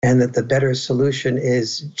and that the better solution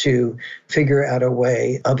is to figure out a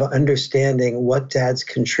way of understanding what dads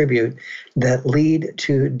contribute that lead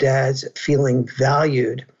to dads feeling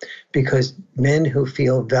valued, because men who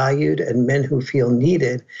feel valued and men who feel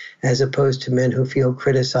needed, as opposed to men who feel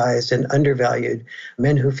criticized and undervalued,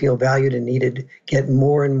 men who feel valued and needed get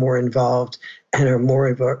more and more involved and are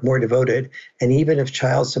more devoted. And even if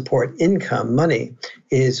child support income, money,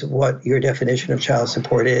 is what your definition of child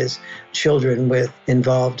support is, children with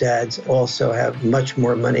involved dads also have much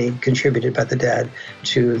more money contributed by the dad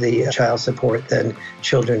to the child support than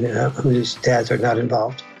children whose dads are not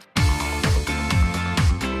involved.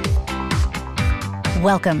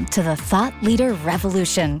 Welcome to the Thought Leader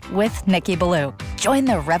Revolution with Nikki Ballou. Join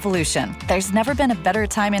the revolution. There's never been a better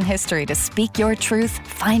time in history to speak your truth,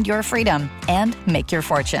 find your freedom, and make your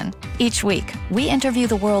fortune. Each week, we interview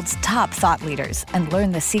the world's top thought leaders and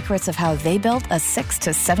learn the secrets of how they built a 6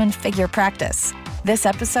 to 7 figure practice. This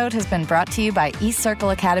episode has been brought to you by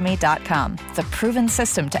eCircleAcademy.com, the proven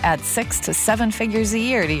system to add 6 to 7 figures a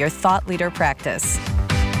year to your thought leader practice.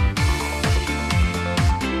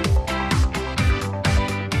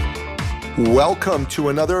 Welcome to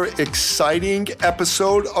another exciting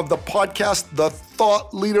episode of the podcast, The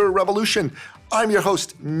Thought Leader Revolution. I'm your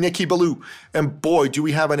host, Nikki Ballou, and boy, do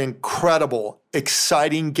we have an incredible,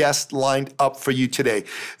 exciting guest lined up for you today.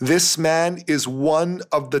 This man is one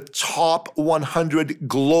of the top 100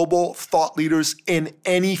 global thought leaders in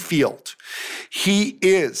any field. He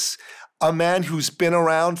is a man who's been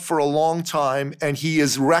around for a long time, and he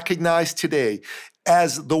is recognized today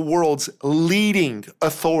as the world's leading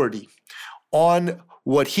authority on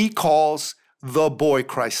what he calls the boy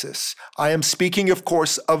crisis. I am speaking, of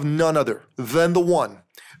course, of none other than the one,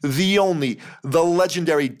 the only, the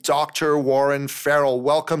legendary Dr. Warren Farrell.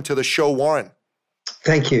 Welcome to the show, Warren.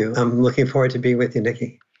 Thank you. I'm looking forward to being with you,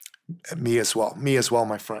 Nikki. Me as well,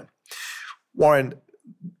 my friend. Warren,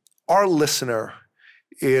 our listener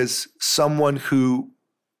is someone who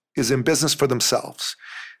is in business for themselves.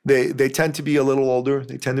 They tend to be a little older.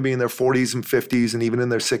 They tend to be in their 40s and 50s and even in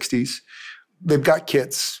their 60s. They've got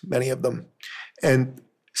kids, many of them. And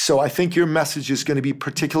so I think your message is going to be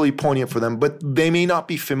particularly poignant for them, but they may not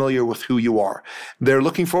be familiar with who you are. They're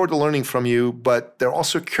looking forward to learning from you, but they're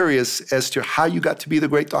also curious as to how you got to be the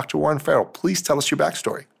great Dr. Warren Farrell. Please tell us your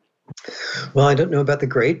backstory. Well, I don't know about the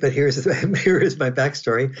great, but here is my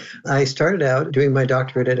backstory. I started out doing my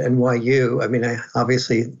doctorate at NYU. I mean, I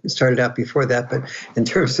obviously started out before that, but in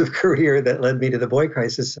terms of career that led me to the boy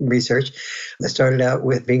crisis research, I started out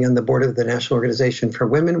with being on the board of the National Organization for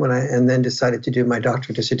Women and then decided to do my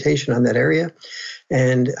doctoral dissertation on that area.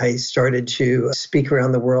 And I started to speak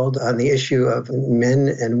around the world on the issue of men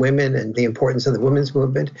and women and the importance of the women's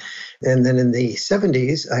movement. And then in the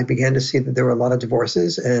 70s, I began to see that there were a lot of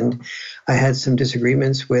divorces, and I had some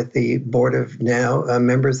disagreements with the board of now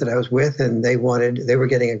members that I was with, and they were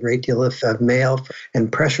getting a great deal of mail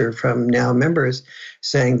and pressure from now members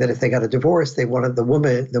saying that if they got a divorce, they wanted the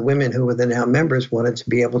women who were the now members wanted to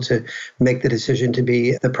be able to make the decision to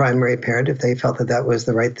be the primary parent if they felt that that was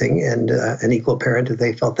the right thing, and an equal parent if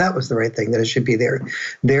they felt that was the right thing, that it should be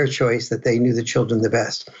their choice, that they knew the children the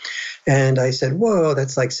best. And I said, whoa,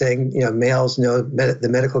 that's like saying, males know the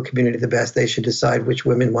medical community the best. They should decide which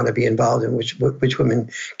women want to be involved and which women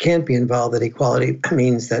can't be involved. That equality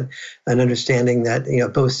means that an understanding that,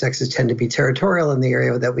 both sexes tend to be territorial in the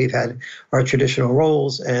area that we've had our traditional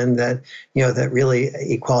roles, and that, that really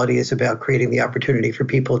equality is about creating the opportunity for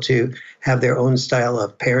people to have their own style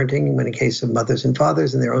of parenting, when in case of mothers and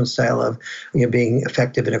fathers, and their own style of being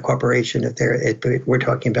effective in a corporation if we're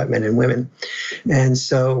talking about men and women. And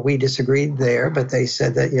so we disagreed there, but they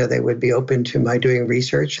said that they would be open to my doing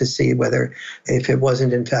research to see whether, if it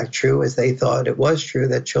wasn't in fact true, as they thought it was true,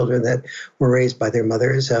 that children that were raised by their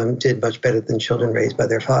mothers did much better than children raised by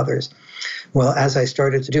their fathers. Well, as I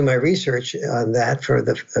started to do my research on that for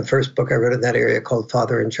the first book I wrote in that area called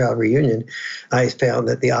Father and Child Reunion, I found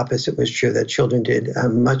that the opposite was true, that children did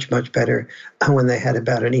much, much better when they had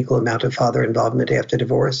about an equal amount of father involvement after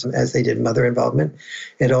divorce as they did mother involvement.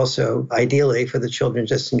 And also, ideally for the children,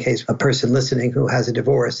 just in case a person listening who has a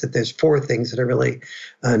divorce, that there's 4 things that are really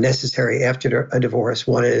necessary after a divorce.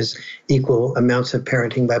 One is equal amounts of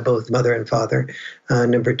parenting by both mother and father.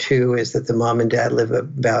 Number 2 is that the mom and dad live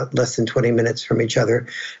about less than 20 minutes minutes from each other,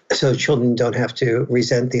 so children don't have to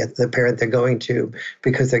resent the parent they're going to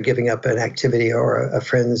because they're giving up an activity or a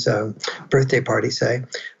friend's birthday party, say.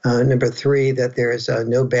 Number 3, that there is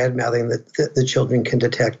no bad mouthing that the children can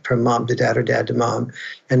detect from mom to dad or dad to mom.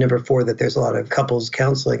 And number 4, that there's a lot of couples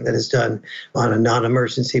counseling that is done on a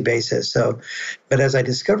non-emergency basis. But as I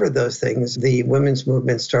discovered those things, the women's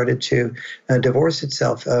movement started to divorce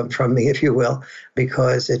itself from me, if you will,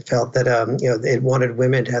 because it felt that it wanted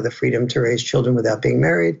women to have the freedom to raise children without being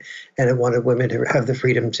married, and it wanted women to have the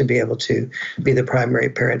freedom to be able to be the primary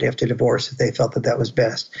parent after divorce if they felt that was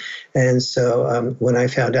best. And so when I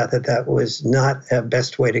found out that was not a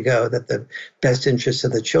best way to go, that the best interests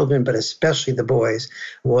of the children, but especially the boys,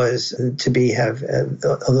 was to have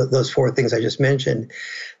those 4 things I just mentioned,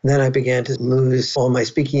 then I began to lose all my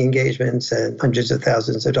speaking engagements and hundreds of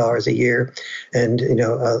thousands of dollars a year, and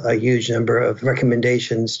a huge number of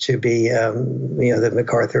recommendations to be the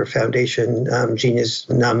MacArthur Foundation Genius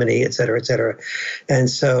nominee, et cetera, et cetera. And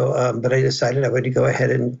so, but I decided I would go ahead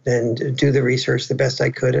and do the research the best I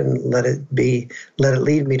could and let it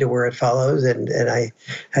lead me to where it follows. And I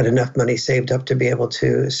had enough money saved up to be able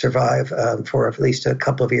to survive for at least a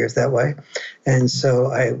couple of years that way. And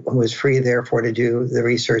so I was free, therefore, to do the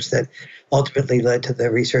research that ultimately led to the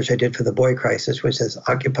research I did for the boy crisis, which has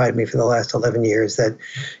occupied me for the last 11 years, that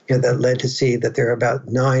led to see that there are about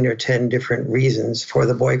 9 or 10 different reasons for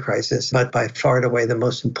the boy crisis. But by far and away, the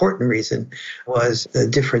most important reason was the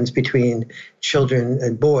difference between children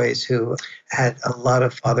and boys who had a lot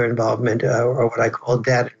of father involvement, or what I call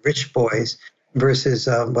dad-rich boys, versus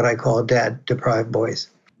what I call dad-deprived boys.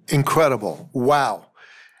 Incredible. Wow.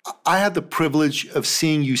 I had the privilege of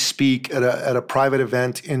seeing you speak at a private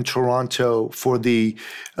event in Toronto for the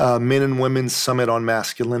Men and Women's Summit on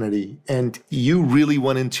Masculinity. And you really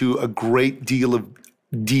went into a great deal of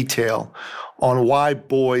detail on why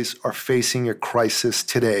boys are facing a crisis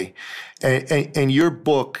today. And your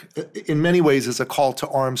book, in many ways, is a call to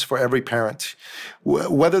arms for every parent.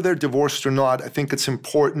 Whether they're divorced or not, I think it's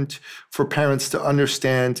important for parents to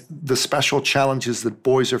understand the special challenges that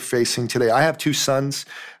boys are facing today. I have 2 sons.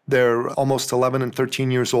 They're almost 11 and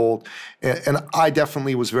 13 years old. And I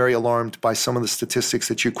definitely was very alarmed by some of the statistics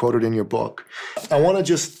that you quoted in your book. I want to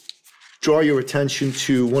just draw your attention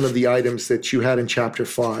to one of the items that you had in Chapter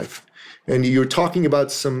 5. And you're talking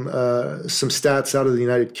about some stats out of the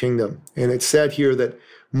United Kingdom. And it said here that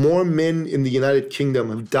more men in the United Kingdom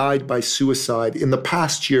have died by suicide in the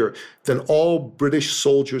past year than all British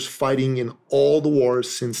soldiers fighting in all the wars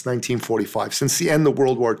since 1945, since the end of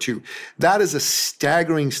World War II. That is a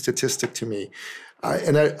staggering statistic to me.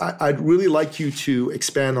 And I'd really like you to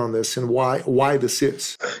expand on this and why this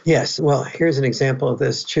is. Yes. Well, here's an example of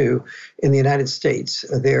this, too. In the United States,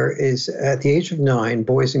 there is, at the age of 9,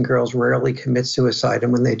 boys and girls rarely commit suicide.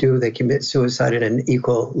 And when they do, they commit suicide at an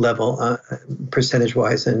equal level,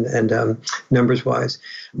 percentage-wise and numbers-wise.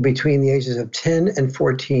 Between the ages of 10 and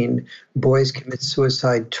 14, boys commit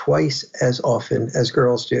suicide twice as often as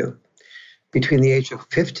girls do. Between the age of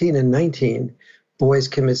 15 and 19, boys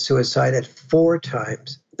commit suicide at 4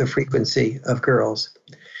 times the frequency of girls.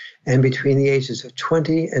 And between the ages of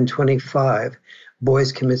 20 and 25,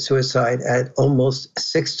 boys commit suicide at almost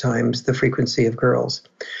 6 times the frequency of girls,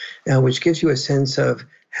 which gives you a sense of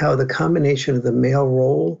how the combination of the male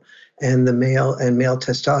role and the male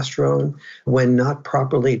testosterone, when not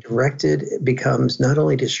properly directed, becomes not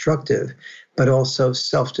only destructive, but also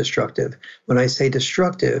self-destructive. When I say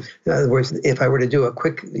destructive, in other words, if I were to do a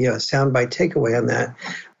quick soundbite takeaway on that,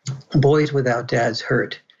 boys without dads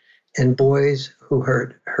hurt, and boys who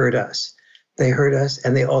hurt us. They hurt us,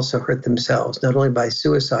 and they also hurt themselves, not only by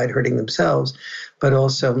suicide, hurting themselves, but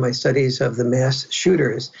also my studies of the mass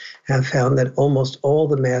shooters have found that almost all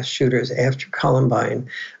the mass shooters after Columbine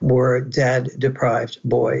were dad-deprived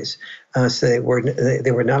boys. So they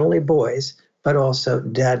were not only boys, but also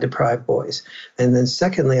dad-deprived boys. And then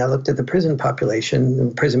secondly, I looked at the prison population.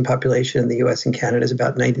 The prison population in the US and Canada is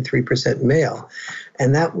about 93% male.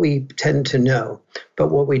 And that we tend to know.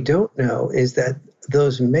 But what we don't know is that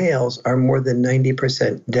those males are more than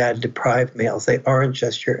 90% dad-deprived males. They aren't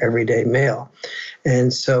just your everyday male.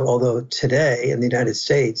 And so although today in the United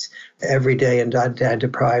States, everyday and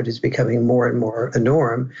dad-deprived is becoming more and more a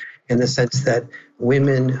norm, in the sense that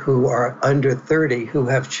women who are under 30 who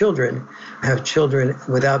have children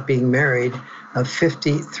without being married of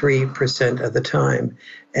 53% of the time.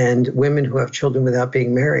 And women who have children without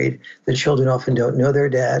being married, the children often don't know their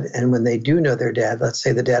dad. And when they do know their dad, let's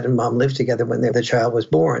say the dad and mom lived together when the child was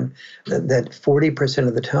born, that 40%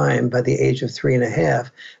 of the time, by the age of 3.5,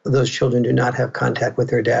 those children do not have contact with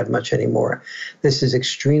their dad much anymore. This is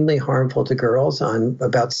extremely harmful to girls on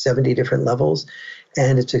about 70 different levels.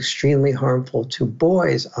 And it's extremely harmful to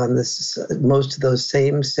boys on most of those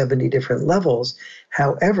same 70 different levels.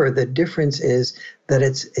 However, the difference is that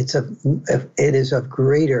it is of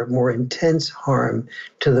greater, more intense harm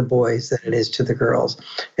to the boys than it is to the girls.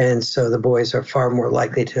 And so the boys are far more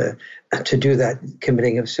likely to do that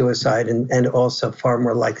committing of suicide, and also far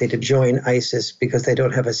more likely to join ISIS because they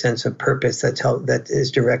don't have a sense of purpose that is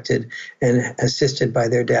directed and assisted by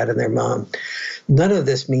their dad and their mom. None of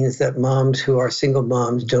this means that moms who are single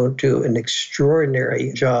moms don't do an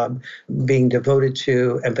extraordinary job being devoted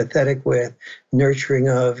to, empathetic with, nurturing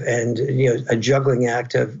of, and a juggling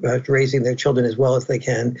act of raising their children as well as they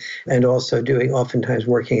can, and also oftentimes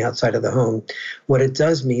working outside of the home. What it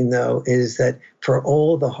does mean, though, is that for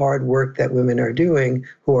all the hard work that women are doing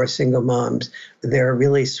who are single moms, they're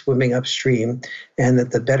really swimming upstream, and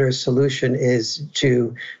that the better solution is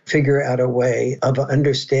to figure out a way of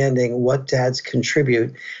understanding what dads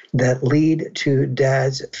contribute that lead to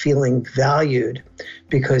dads feeling valued,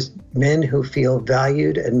 because men who feel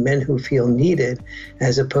valued and men who feel needed,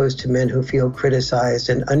 as opposed to men who feel criticized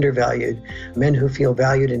and undervalued, men who feel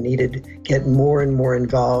valued and needed get more and more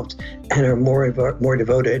involved and are more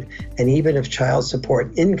devoted. And even if child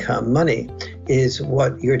support income, money, is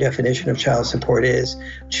what your definition of child support is,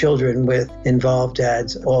 children with involved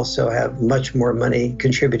dads also have much more money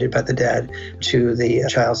contributed by the dad to the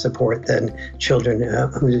child support than children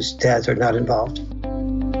whose dads are not involved.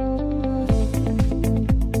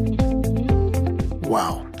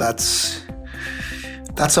 Wow, that's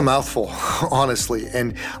a mouthful, honestly.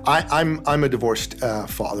 And I'm a divorced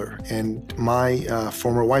father, and my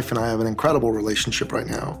former wife and I have an incredible relationship right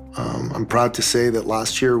now. I'm proud to say that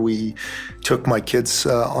last year we took my kids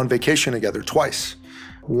on vacation together twice.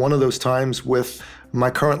 One of those times with my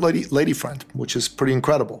current lady friend, which is pretty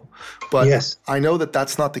incredible. But yes, I know that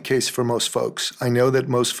that's not the case for most folks. I know that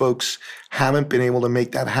most folks haven't been able to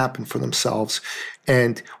make that happen for themselves.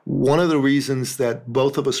 And one of the reasons that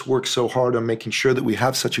both of us work so hard on making sure that we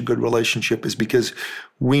have such a good relationship is because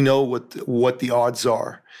we know what the odds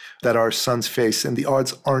are that our sons face, and the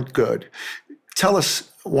odds aren't good. Tell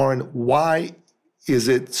us, Warren, why is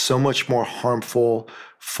it so much more harmful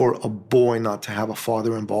for a boy not to have a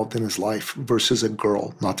father involved in his life versus a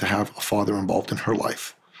girl not to have a father involved in her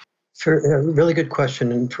life? For a really good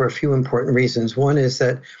question, and for a few important reasons. One is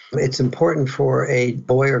that it's important for a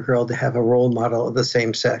boy or girl to have a role model of the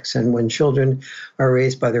same sex. And when children are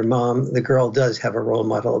raised by their mom, the girl does have a role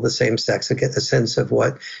model of the same sex to get a sense of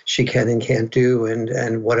what she can and can't do,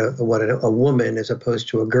 and what a woman, as opposed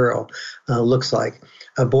to a girl, looks like.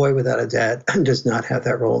 A boy without a dad does not have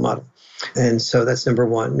that role model. And so that's number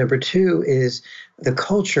one. Number two is the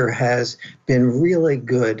culture has been really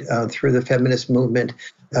good through the feminist movement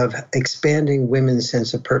of expanding women's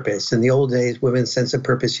sense of purpose. In the old days, women's sense of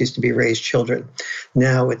purpose used to be raise children.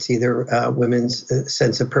 Now it's either women's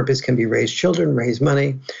sense of purpose can be raise children, raise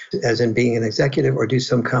money, as in being an executive, or do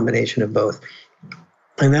some combination of both.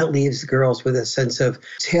 And that leaves girls with a sense of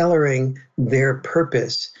tailoring their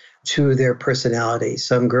purpose to their personality.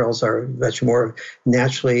 Some girls are much more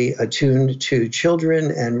naturally attuned to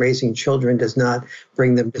children, and raising children does not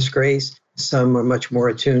bring them disgrace. Some are much more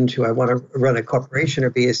attuned to, I want to run a corporation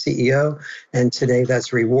or be a CEO, and today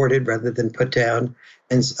that's rewarded rather than put down.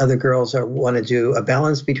 And other girls want to do a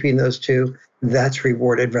balance between those two. That's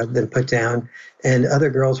rewarded rather than put down. And other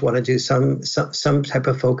girls want to do some type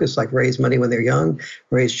of focus, like raise money when they're young,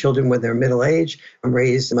 raise children when they're middle age,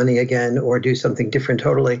 raise money again, or do something different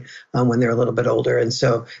totally when they're a little bit older. And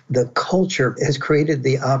so the culture has created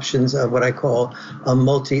the options of what I call a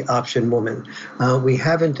multi-option woman. We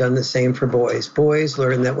haven't done the same for boys. Boys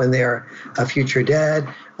learn that when they're a future dad,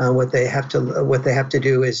 what they have to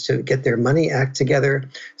do is to get their money act together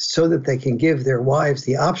so that they can give their wives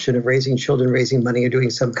the option of raising children, raising money, or doing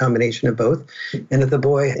some combination of both. And if the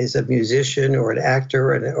boy is a musician or an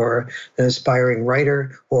actor or an aspiring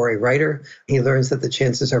writer or a writer, he learns that the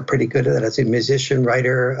chances are pretty good that as a musician,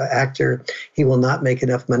 writer, actor, he will not make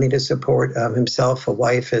enough money to support himself, a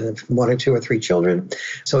wife, and 1 or 2 or 3 children.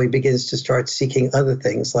 So he begins to start seeking other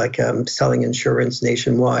things like selling insurance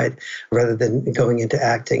nationwide rather than going into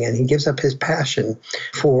acting. acting, and he gives up his passion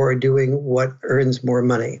for doing what earns more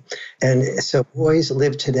money. And so boys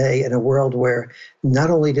live today in a world where not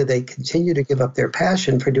only do they continue to give up their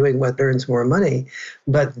passion for doing what earns more money,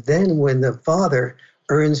 but then when the father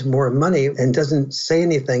earns more money and doesn't say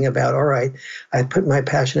anything about, all right, I put my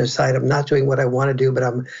passion aside, I'm not doing what I want to do, but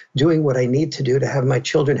I'm doing what I need to do to have my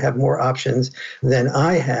children have more options than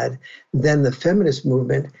I had, then the feminist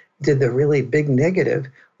movement did the really big negative,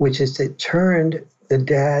 which is it turned the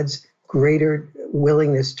dad's greater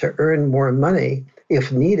willingness to earn more money,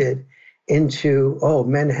 if needed, into, oh,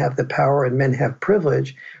 men have the power and men have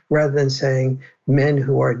privilege, rather than saying men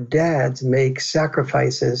who are dads make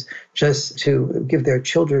sacrifices just to give their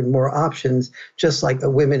children more options, just like the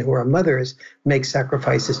women who are mothers make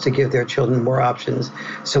sacrifices to give their children more options.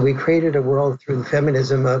 So we created a world through the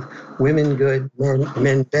feminism of women good,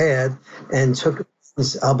 men bad, and took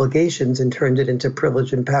these obligations and turned it into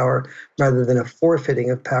privilege and power rather than a forfeiting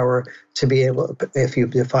of power to be able, if you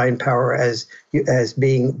define power as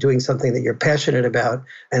being doing something that you're passionate about.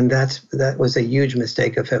 And that was a huge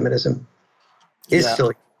mistake of feminism. It's still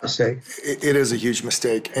a mistake. It is a huge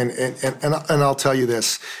mistake. And I'll tell you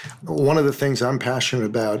this. One of the things I'm passionate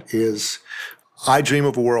about is I dream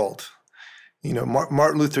of a world. You know,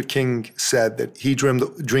 Martin Luther King said that he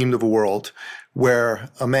dreamed of a world where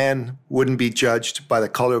a man wouldn't be judged by the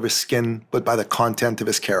color of his skin, but by the content of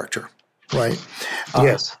his character, right?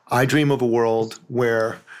 Yes. I dream of a world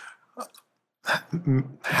where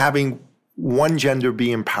having one gender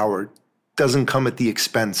be empowered doesn't come at the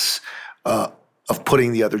expense of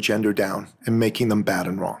putting the other gender down and making them bad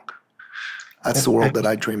and wrong. That's the world that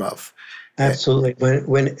I dream of. Absolutely.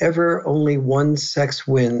 Whenever only one sex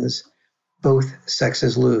wins, both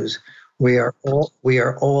sexes lose. We are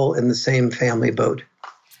all in the same family boat.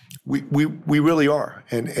 We really are.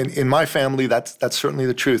 And in my family, that's certainly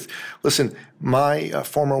the truth. Listen, my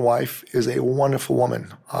former wife is a wonderful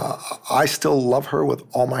woman. I still love her with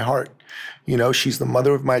all my heart. You know, she's the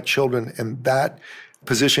mother of my children, and that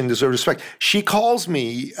position deserves respect. She calls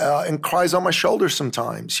me and cries on my shoulder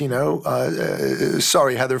sometimes, you know.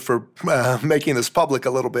 Sorry, Heather, for making this public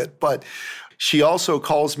a little bit, but she also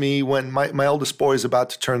calls me when my oldest boy is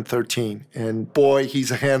about to turn 13. And boy,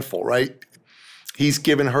 he's a handful, right? He's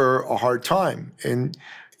given her a hard time. And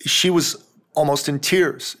she was almost in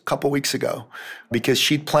tears a couple weeks ago because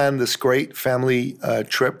she'd planned this great family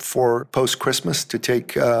trip for post-Christmas to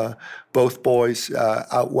take both boys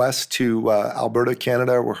out west to Alberta,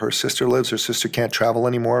 Canada, where her sister lives. Her sister can't travel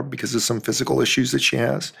anymore because of some physical issues that she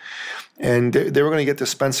has. And they were going to get to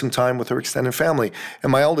spend some time with her extended family.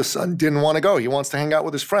 And my eldest son didn't want to go. He wants to hang out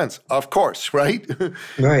with his friends, of course, right?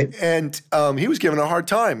 Right. And he was giving a hard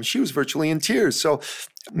time. She was virtually in tears. So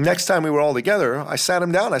next time we were all together, I sat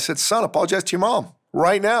him down. I said, son, apologize to your mom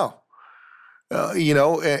right now. You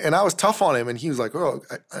know, and I was tough on him. And he was like, oh,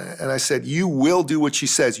 and I said, you will do what she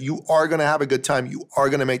says. You are going to have a good time. You are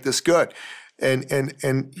going to make this good.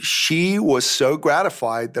 And she was so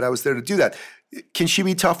gratified that I was there to do that. Can she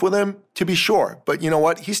be tough with him? To be sure. But you know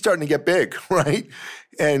what? He's starting to get big, right?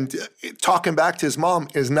 And talking back to his mom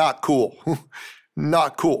is not cool.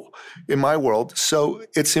 Not cool in my world. So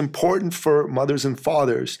it's important for mothers and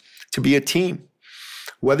fathers to be a team.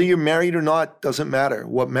 Whether you're married or not doesn't matter.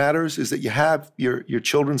 What matters is that you have your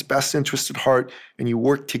children's best interest at heart and you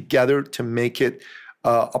work together to make it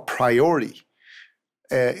a priority.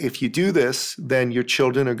 If you do this, then your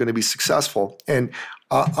children are going to be successful. And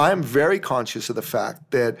I'm very conscious of the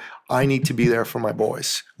fact that I need to be there for my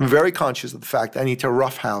boys. I'm very conscious of the fact that I need to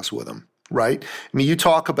roughhouse with them, right? I mean, you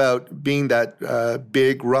talk about being that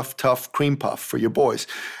big, rough, tough cream puff for your boys.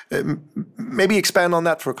 Maybe expand on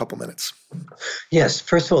that for a couple minutes. Yes.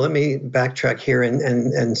 First of all, let me backtrack here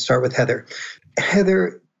and start with Heather.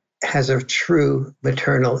 Heather has a true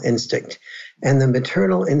maternal instinct. And the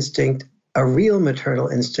maternal instinct, a real maternal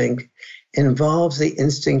instinct, involves the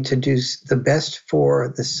instinct to do the best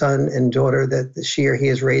for the son and daughter that she or he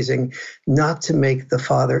is raising, not to make the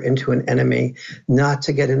father into an enemy, not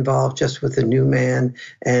to get involved just with the new man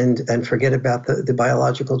and forget about the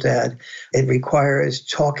biological dad. It requires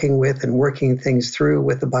talking with and working things through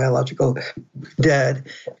with the biological dad.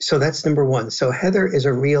 So that's number one. So Heather is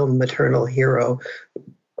a real maternal hero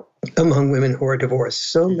among women who are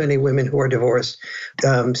divorced. So many women who are divorced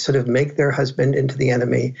sort of make their husband into the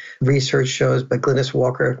enemy. Research shows by Glynis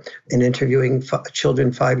Walker in interviewing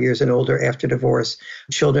children 5 years and older after divorce,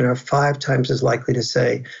 children are 5 times as likely to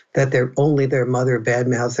say that only their mother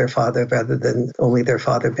badmouths their father rather than only their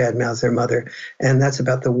father badmouths their mother. And that's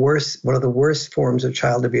about one of the worst forms of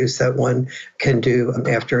child abuse that one can do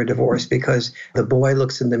after a divorce, because the boy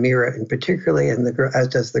looks in the mirror, and particularly, and the girl, as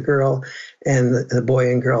does the girl, and the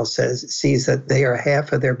boy and girl sees that they are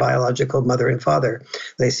half of their biological mother and father.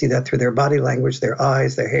 They see that through their body language, their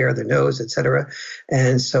eyes, their hair, their nose, etc.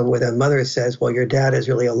 And so when a mother says, well, your dad is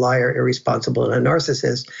really a liar, irresponsible, and a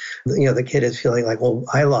narcissist, the kid is feeling like, well,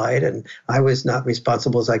 I lied and I was not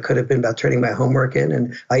responsible as I could have been about turning my homework in,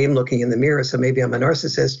 and I am looking in the mirror, so maybe I'm a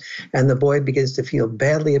narcissist. And the boy begins to feel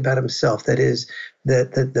badly about himself. That is,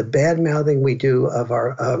 that the bad mouthing we do of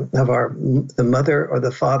the mother or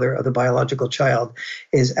the father of the biological child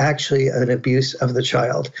is actually an abuse of the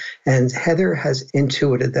child. And Heather has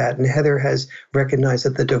intuited that, and Heather has recognized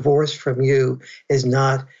that the divorce from you is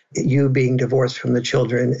not you being divorced from the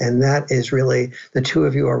children, and that is really, the two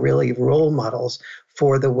of you are really role models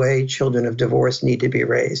for the way children of divorce need to be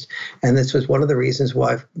raised. And this was one of the reasons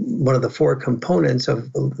why one of the 4 components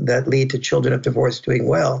that lead to children of divorce doing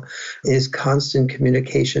well is constant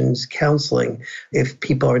communications counseling. If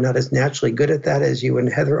people are not as naturally good at that as you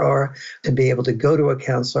and Heather are, to be able to go to a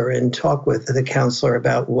counselor and talk with the counselor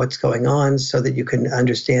about what's going on so that you can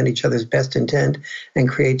understand each other's best intent and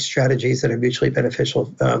create strategies that are mutually beneficial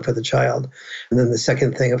for the child. And then the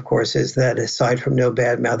second thing, of course, is that aside from no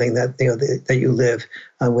bad mouthing, that you live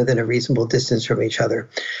within a reasonable distance from each other.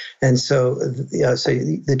 And so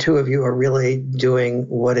the two of you are really doing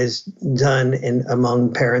what is done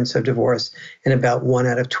among parents of divorce in about 1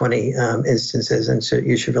 out of 20 instances. And so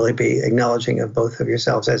you should really be acknowledging of both of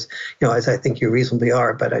yourselves, as I think you reasonably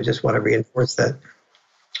are, but I just want to reinforce that.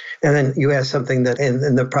 And then you asked something that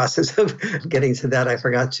in the process of getting to that, I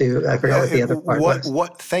forgot what the other part was.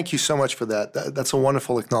 Thank you so much for that. That's a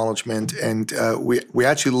wonderful acknowledgement. And we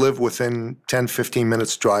actually live within 10, 15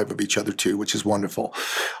 minutes drive of each other too, which is wonderful.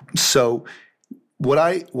 So what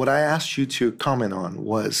I asked you to comment on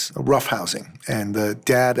was roughhousing and the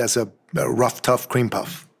dad as a rough, tough cream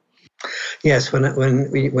puff. Yes, when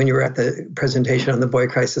you were at the presentation on the boy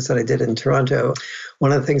crisis that I did in Toronto,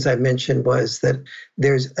 one of the things I mentioned was that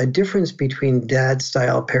there's a difference between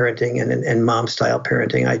dad-style parenting and mom-style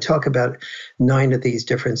parenting. I talk about 9 of these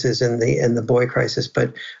differences in the boy crisis,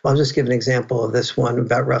 but I'll just give an example of this one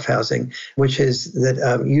about roughhousing, which is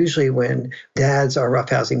that usually when dads are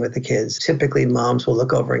roughhousing with the kids, typically moms will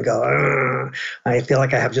look over and go, I feel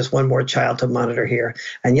like I have just one more child to monitor here.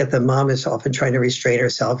 And yet the mom is often trying to restrain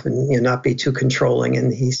herself and not be too controlling.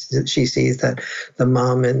 And she sees that the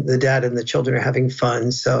mom and the dad and the children are having fun.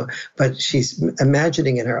 But she's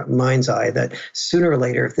imagining in her mind's eye that sooner or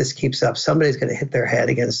later, if this keeps up, somebody's going to hit their head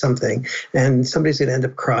against something, and somebody's going to end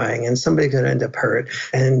up crying, and somebody's going to end up hurt.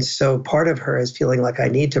 And so part of her is feeling like I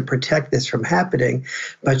need to protect this from happening,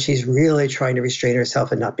 but she's really trying to restrain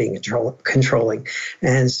herself and not being controlling.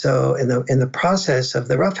 And so in the process of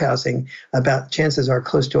the roughhousing, about chances are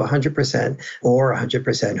close to 100% or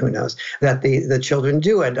 100%, who knows, that the children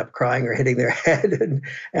do end up crying or hitting their head,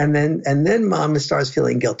 and then mom starts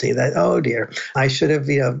feeling guilty that, oh dear, I should have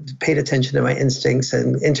paid attention to my instincts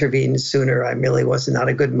and intervened sooner. I really was not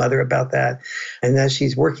a good mother about that. And as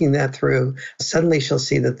she's working that through, suddenly she'll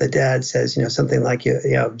see that the dad says, something like,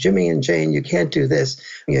 Jimmy and Jane, you can't do this.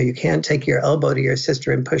 You can't take your elbow to your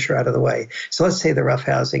sister and push her out of the way. So let's say the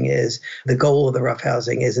goal of the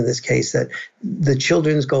roughhousing is in this case that the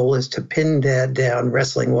children's goal is to pin dad down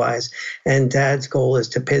wrestling wise, and dad's goal is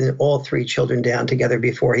to pin all 3 children down together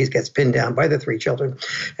before he gets pinned down by the 3 children.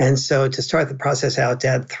 And so to start the process out,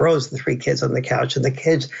 dad throws the 3 kids on the couch, and the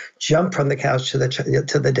kids jump from the couch to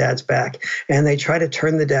the dad's back, and they try to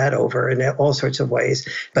turn the dad over in all sorts of ways.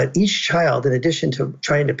 But each child, in addition to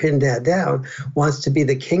trying to pin dad down, wants to be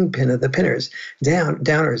the kingpin of the pinners,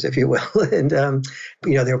 downers, if you will. And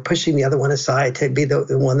they're pushing the other one aside to be the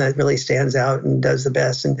one that really stands out and does the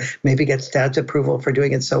best, and maybe gets dad's approval for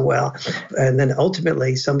doing it so well. And then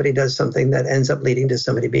ultimately somebody does something that ends up leading to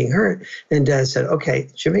somebody being hurt. And dad said, okay,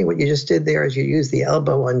 Jimmy, what you just did there is you used the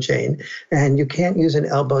elbow on Jane, and you can't use an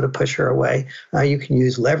elbow to push her away. You can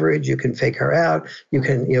use leverage, you can fake her out, you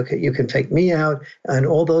can fake me out, and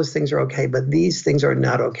all those things are okay, but these things are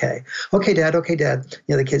not okay. Okay, Dad.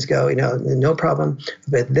 The kids go, no problem.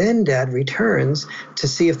 But then Dad returns to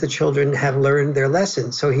see if the children have learned their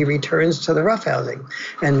lesson. So he returns to the roughhousing.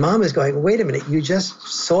 And mom is going, wait a minute, you just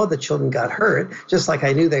saw the children got hurt, just like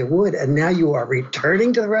I knew they would, and now you are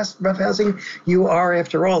returning to the roughhousing? you are,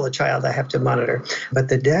 after all, a child I have to monitor. But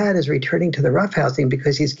the dad is returning to the roughhousing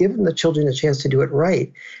because he's given the children a chance to do it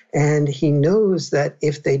right. And he knows that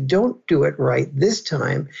if they don't do it right this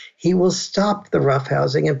time, he will stop the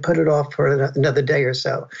roughhousing and put it off for another day or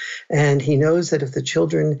so. And he knows that if the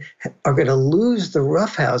children are going to lose the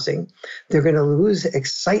roughhousing, they're going to lose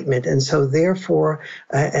excitement. And so therefore,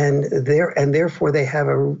 therefore they have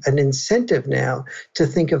an incentive now to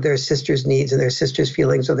think of their sister's needs and their sister's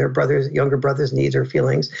feelings or their younger brother's needs or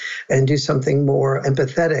feelings and do something more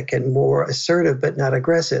empathetic and more assertive, but not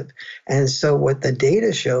aggressive. And so what the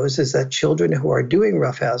data shows is that children who are doing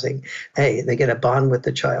roughhousing, A, they get a bond with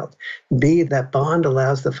the child. B, that bond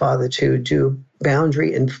allows the father to do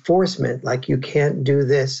boundary enforcement, like you can't do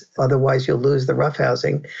this, otherwise you'll lose the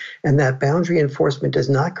roughhousing. And that boundary enforcement does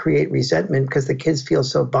not create resentment because the kids feel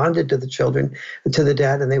so bonded to the children, to the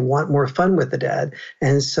dad, and they want more fun with the dad.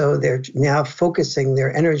 And so they're now focusing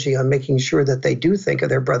their energy on making sure that they do think of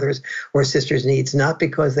their brothers or sisters' needs, not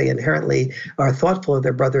because they inherently are thoughtful of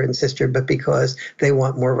their brother and sister, but because they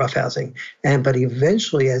want more roughhousing. But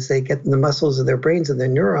eventually, as they get the muscles of their brains and their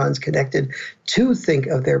neurons connected to think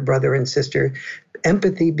of their brother and sister,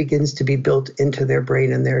 empathy begins to be built into their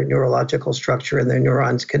brain and their neurological structure, and their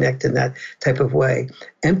neurons connect in that type of way.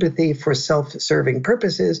 Empathy for self-serving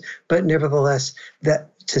purposes, but nevertheless, that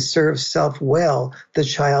to serve self well, the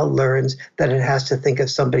child learns that it has to think of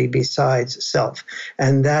somebody besides self.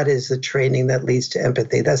 And that is the training that leads to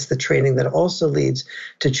empathy. That's the training that also leads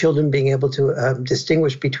to children being able to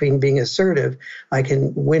distinguish between being assertive. I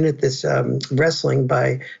can win at this wrestling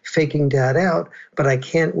by faking dad out, but I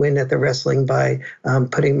can't win at the wrestling by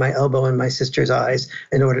putting my elbow in my sister's eyes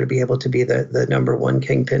in order to be able to be the number one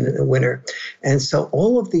kingpin winner. And so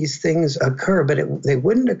all of these things occur, but they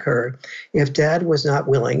wouldn't occur if dad was not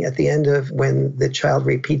willing at the end of when the child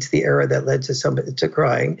repeats the error that led to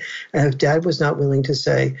crying, and if dad was not willing to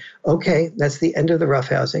say, okay, that's the end of the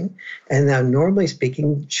roughhousing. And now normally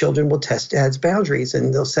speaking, children will test dad's boundaries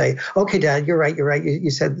and they'll say, okay, dad, you're right.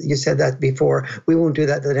 You said that before. We won't do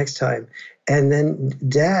that the next time. And then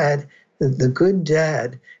dad, the good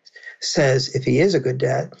dad, says, if he is a good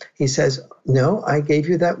dad, he says, no, I gave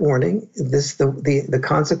you that warning. The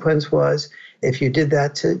consequence was, if you did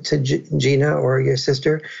that to Gina or your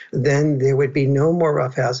sister, then there would be no more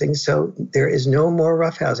roughhousing. So there is no more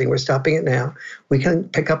roughhousing. We're stopping it now. We can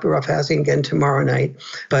pick up roughhousing again tomorrow night,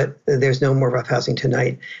 but there's no more roughhousing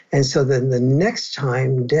tonight. And so then the next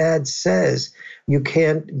time dad says, you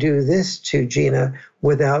can't do this to Gina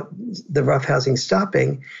without the roughhousing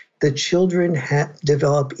stopping, the children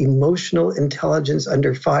develop emotional intelligence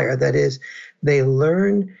under fire. That is, they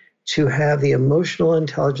learn to have the emotional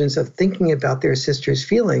intelligence of thinking about their sister's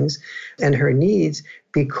feelings and her needs,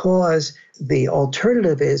 because the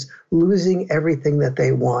alternative is losing everything that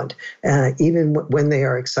they want, even when they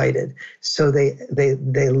are excited. So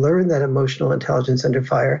they learn that emotional intelligence under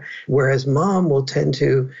fire, whereas mom will tend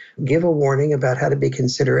to give a warning about how to be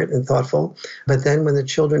considerate and thoughtful. But then when the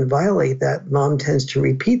children violate that, mom tends to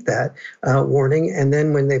repeat that warning. And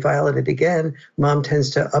then when they violate it again, mom tends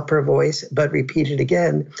to up her voice, but repeat it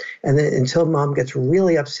again. And then until mom gets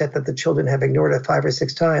really upset that the children have ignored it 5 or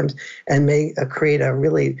 6 times and may create a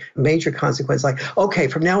really major consequence, like, okay,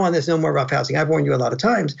 from now on, there's no more roughhousing. I've warned you a lot of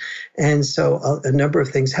times. And so a number of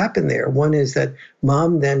things happen there. One is that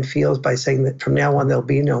mom then feels, by saying that from now on, there'll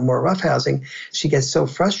be no more roughhousing, she gets so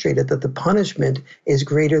frustrated that the punishment is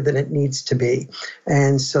greater than it needs to be.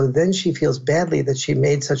 And so then she feels badly that she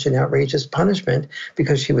made such an outrageous punishment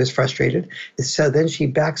because she was frustrated. So then she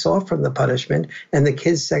backs off from the punishment, and the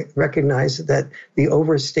kids recognize that the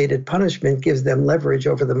overstated punishment gives them leverage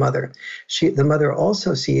over the mother. The mother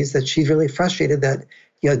also sees that she's really frustrated that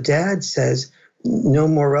dad says, no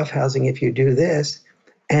more roughhousing if you do this,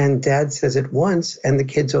 and dad says it once and the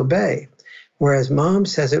kids obey. Whereas mom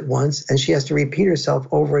says it once and she has to repeat herself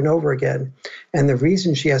over and over again. And the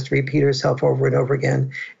reason she has to repeat herself over and over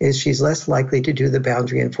again is she's less likely to do the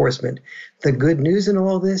boundary enforcement. The good news in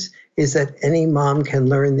all this is that any mom can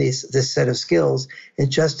learn this set of skills. It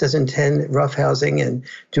just doesn't tend, roughhousing and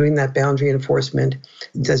doing that boundary enforcement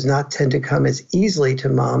does not tend to come as easily to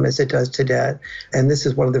mom as it does to dad. And this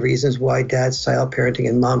is one of the reasons why dad style parenting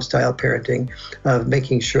and mom style parenting, of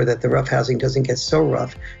making sure that the roughhousing doesn't get so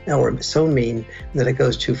rough or so mean that it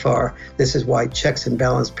goes too far. This is why checks and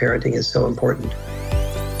balance parenting is so important.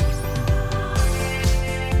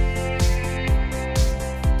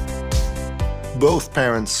 Both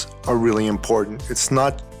parents are really important. It's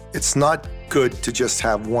not good to just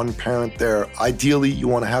have one parent there. Ideally, you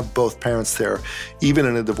want to have both parents there, even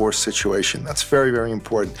in a divorce situation. That's very, very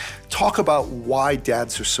important. Talk about why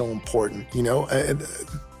dads are so important.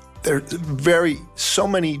 There's so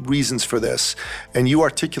many reasons for this, and you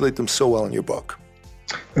articulate them so well in your book.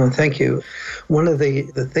 Well, thank you. One of the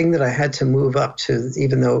thing that I had to move up to,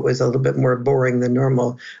 even though it was a little bit more boring than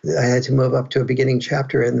normal, I had to move up to a beginning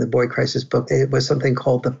chapter in the Boy Crisis book. It was something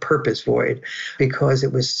called the purpose void, because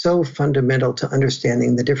it was so fundamental to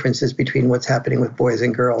understanding the differences between what's happening with boys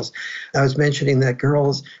and girls. I was mentioning that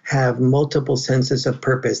girls have multiple senses of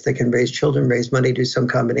purpose. They can raise children, raise money, do some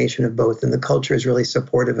combination of both, and the culture is really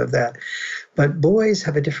supportive of that. But boys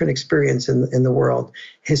have a different experience in the world.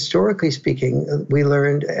 Historically speaking, we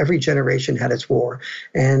learned every generation had its war,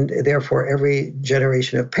 and therefore every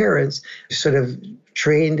generation of parents sort of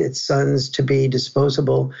trained its sons to be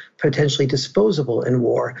disposable, potentially disposable in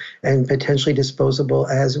war, and potentially disposable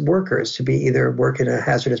as workers, to be either work in a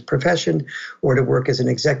hazardous profession or to work as an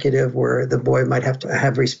executive, where the boy might have to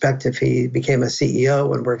have respect if he became a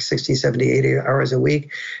CEO and worked 60, 70, 80 hours a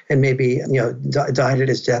week, and maybe died at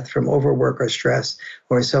his death from overwork or stress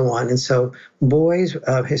or so on. And so boys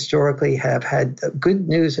historically have had good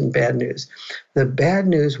news and bad news. The bad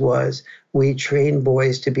news was we train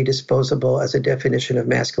boys to be disposable as a definition of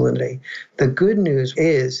masculinity. The good news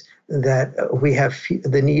is that we have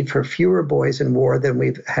the need for fewer boys in war than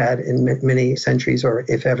we've had in many centuries, or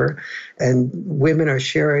if ever. And women are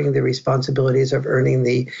sharing the responsibilities of earning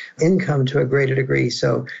the income to a greater degree.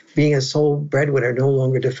 So being a sole breadwinner no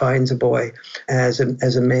longer defines a boy as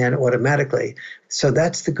a man automatically. So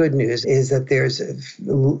that's the good news, is that there's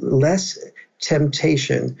less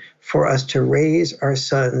temptation for us to raise our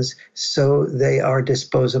sons so they are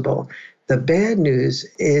disposable. The bad news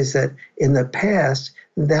is that in the past,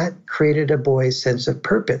 that created a boy's sense of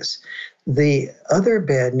purpose. The other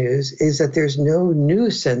bad news is that there's no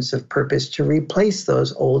new sense of purpose to replace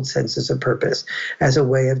those old senses of purpose as a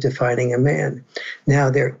way of defining a man.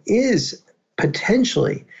 Now, there is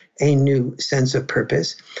potentially a new sense of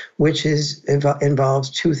purpose, which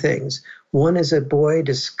involves two things. One is a boy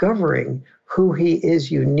discovering who he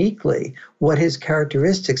is uniquely, what his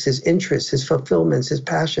characteristics, his interests, his fulfillments, his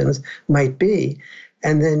passions might be.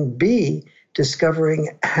 And then B, discovering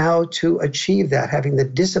how to achieve that, having the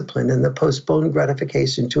discipline and the postponed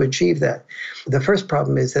gratification to achieve that. The first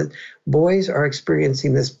problem is that boys are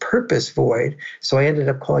experiencing this purpose void. So I ended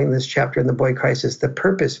up calling this chapter in the Boy Crisis the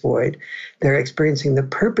purpose void. They're experiencing the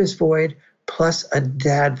purpose void plus a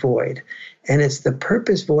dad void. And it's the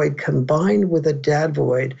purpose void combined with a dad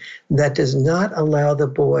void that does not allow the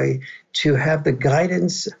boy to have the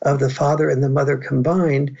guidance of the father and the mother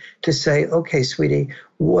combined to say, okay, sweetie,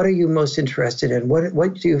 what are you most interested in?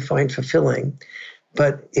 What do you find fulfilling?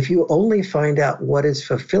 But if you only find out what is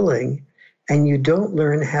fulfilling and you don't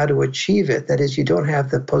learn how to achieve it, that is, you don't have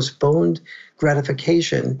the postponed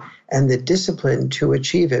gratification and the discipline to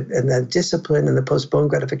achieve it, and that discipline and the postponed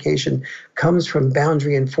gratification comes from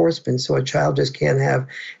boundary enforcement, so a child just can't have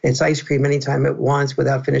its ice cream anytime it wants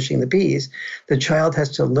without finishing the peas. The child has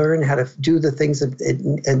to learn how to do the things that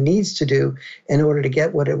it needs to do in order to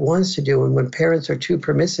get what it wants to do. And when parents are too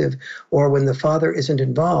permissive, or when the father isn't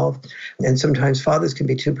involved, and sometimes fathers can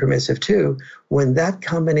be too permissive too, when that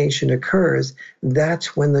combination occurs,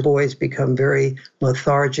 that's when the boys become very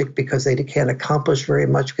lethargic because they can't accomplish very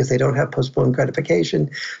much because they don't have postponed gratification,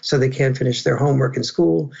 so they can't finish their homework in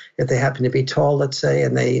school. If they happen to be tall, let's say,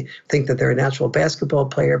 and they think that they're a natural basketball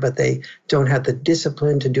player, but they don't have the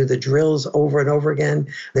discipline to do the drills over and over again,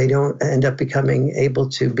 they don't end up becoming able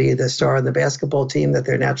to be the star on the basketball team that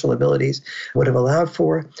their natural abilities would have allowed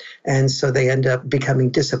for. And so they end up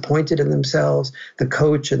becoming disappointed in themselves. The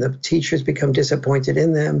coach and the teachers become disappointed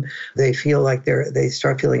in them. They feel like they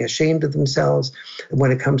start feeling ashamed of themselves.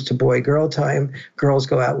 When it comes to boy-girl time, girls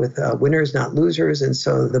go out with winners, not losers. And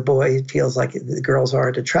so the boy feels like the girls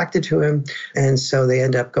aren't attracted to him. And so they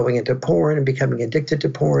end up going into porn and becoming addicted to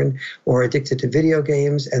porn or addicted to video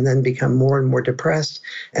games, and then become more and more depressed.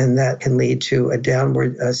 And that can lead to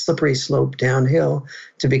a slippery slope downhill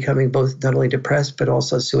to becoming both not only depressed, but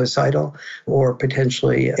also suicidal, or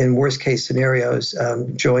potentially, in worst case scenarios,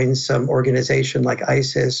 join some organization like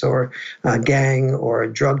ISIS or gang or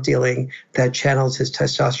drug dealing that channels his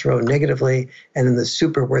testosterone negatively. And in the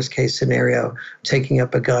super worst case scenario, taking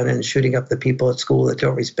up a gun and shooting up the people at school that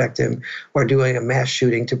don't respect him, or doing a mass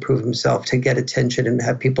shooting to prove himself, to get attention and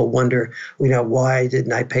have people wonder, why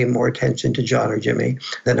didn't I pay more attention to John or Jimmy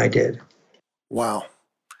than I did? Wow.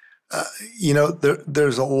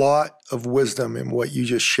 There's a lot of wisdom in what you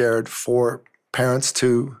just shared for parents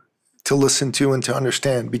to listen to and to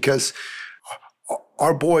understand, because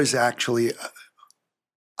our boys actually,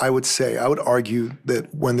 I would argue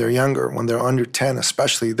that when they're younger, when they're under 10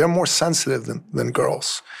 especially, they're more sensitive than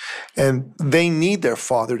girls. And they need their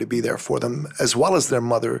father to be there for them, as well as their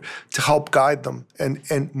mother, to help guide them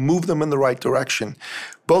and move them in the right direction.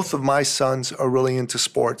 Both of my sons are really into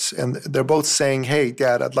sports, and they're both saying, hey,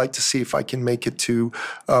 Dad, I'd like to see if I can make it to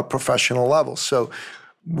a professional level. So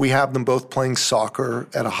we have them both playing soccer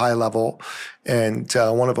at a high level, and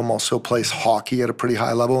one of them also plays hockey at a pretty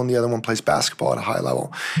high level, and the other one plays basketball at a high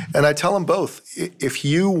level. And I tell them both, if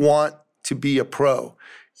you want to be a pro,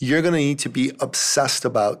 you're going to need to be obsessed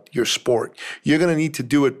about your sport. You're going to need to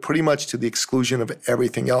do it pretty much to the exclusion of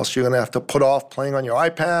everything else. You're going to have to put off playing on your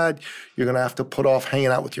iPad. You're going to have to put off hanging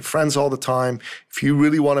out with your friends all the time. If you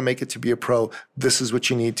really want to make it to be a pro, this is what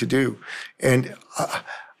you need to do. And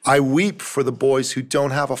I weep for the boys who don't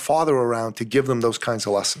have a father around to give them those kinds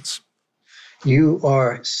of lessons. You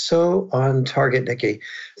are so on target, Nikki.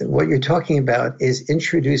 What you're talking about is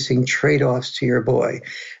introducing trade-offs to your boy.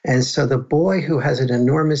 And so the boy who has an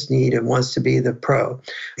enormous need and wants to be the pro,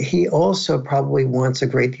 he also probably wants a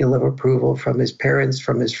great deal of approval from his parents,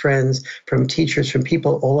 from his friends, from teachers, from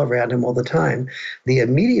people all around him all the time. The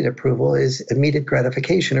immediate approval is immediate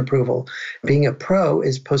gratification approval. Being a pro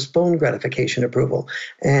is postponed gratification approval.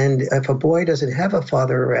 And if a boy doesn't have a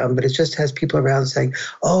father around, but it just has people around saying,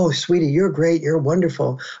 oh, sweetie, you're great, you're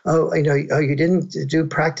wonderful. Oh, you didn't do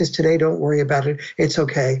practice today, don't worry about it. It's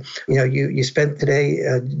okay. You spent today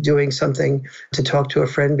doing something to talk to a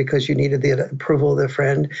friend because you needed the approval of the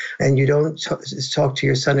friend, and you don't talk to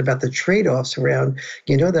your son about the trade-offs around,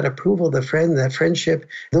 that approval of the friend, that friendship,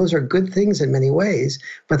 those are good things in many ways,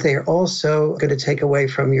 but they are also going to take away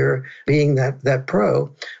from your being that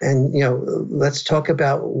pro. And, let's talk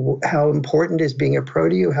about how important is being a pro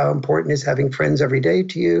to you, how important is having friends every day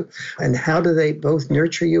to you, and how do they both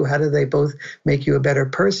nurture you? How do they both make you a better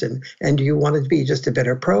person? And do you want to be just a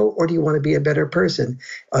better pro, or do you want to be a better person?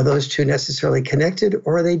 Are those two necessarily connected,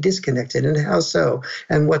 or are they disconnected? And how so?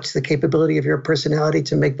 And what's the capability of your personality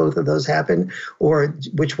to make both of those happen? Or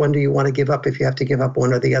which one do you want to give up if you have to give up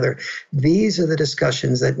one or the other? These are the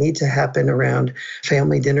discussions that need to happen around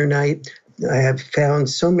family dinner night. I have found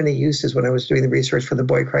so many uses when I was doing the research for the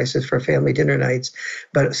boy crisis for family dinner nights,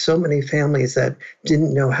 but so many families that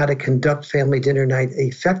didn't know how to conduct family dinner night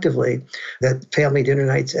effectively, that family dinner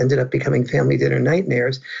nights ended up becoming family dinner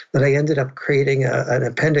nightmares, that I ended up creating an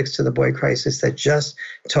appendix to the boy crisis that just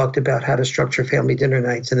talked about how to structure family dinner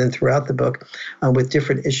nights. And then throughout the book, with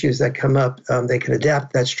different issues that come up, they can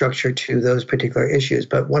adapt that structure to those particular issues.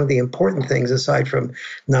 But one of the important things, aside from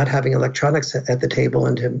not having electronics at the table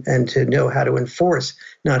and to know how to enforce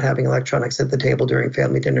not having electronics at the table during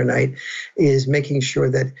family dinner night, is making sure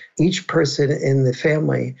that each person in the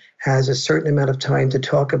family has a certain amount of time to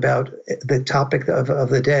talk about the topic of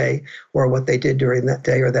the day or what they did during that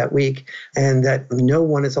day or that week, and that no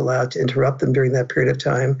one is allowed to interrupt them during that period of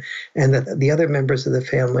time, and that the other members of the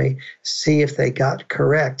family see if they got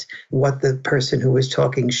correct what the person who was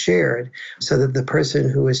talking shared, so that the person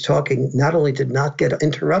who was talking not only did not get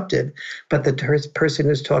interrupted, but the person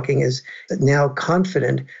who's talking is now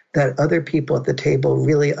confident that other people at the table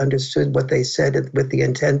really understood what they said with the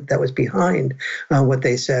intent that was behind what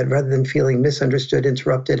they said, rather than feeling misunderstood,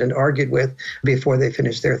 interrupted, and argued with before they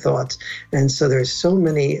finished their thoughts. And so there's so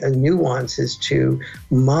many nuances to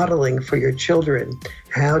modeling for your children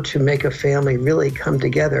how to make a family really come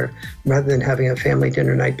together, rather than having a family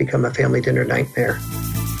dinner night become a family dinner nightmare.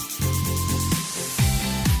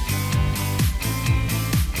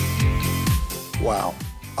 Wow,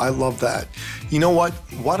 I love that. You know what?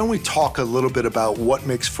 Why don't we talk a little bit about what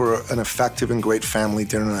makes for an effective and great family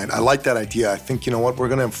dinner night? I like that idea. I think, you know what, we're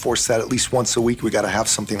going to enforce that at least once a week. We got to have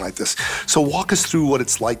something like this. So walk us through what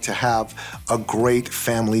it's like to have a great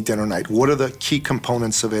family dinner night. What are the key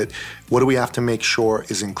components of it? What do we have to make sure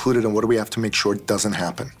is included, and what do we have to make sure doesn't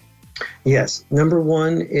happen? Yes. Number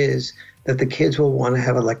one is that the kids will want to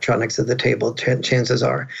have electronics at the table, chances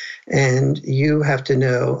are. And you have to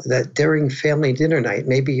know that during family dinner night,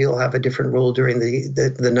 maybe you'll have a different rule during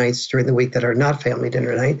the nights during the week that are not family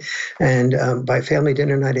dinner night. And by family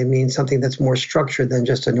dinner night, I mean something that's more structured than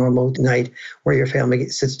just a normal night where your family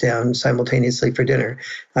sits down simultaneously for dinner.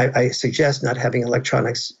 I suggest not having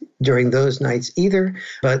electronics during those nights either,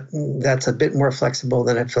 but that's a bit more flexible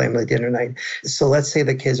than a family dinner night. So let's say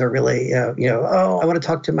the kids are really, I want to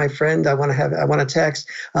talk to my friend I want to text.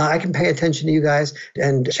 I can pay attention to you guys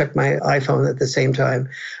and check my iPhone at the same time.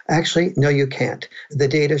 Actually, no, you can't. The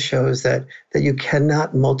data shows that you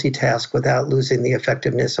cannot multitask without losing the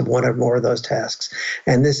effectiveness of one or more of those tasks.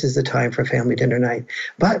 And this is the time for family dinner night.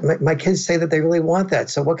 But my kids say that they really want that.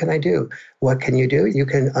 So what can I do? What can you do? You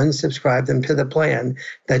can unsubscribe them to the plan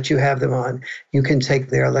that you have them on. You can take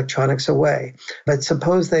their electronics away. But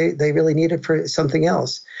suppose they really need it for something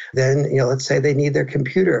else. Then, let's say they need their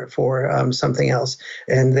computer for something else,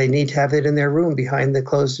 and they need to have it in their room behind the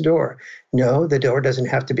closed door. No, the door doesn't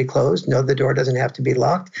have to be closed. No, the door doesn't have to be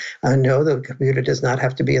locked. No, the computer does not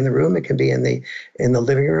have to be in the room. It can be in the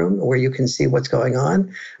living room where you can see what's going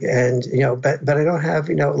on. And but I don't have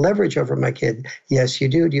leverage over my kid. Yes, you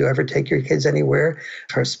do. Do you ever take your kids anywhere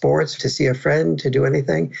for sports, to see a friend, to do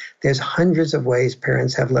anything? There's hundreds of ways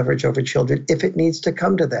parents have leverage over children if it needs to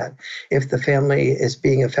come to that. If the family is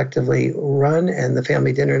being effectively run and the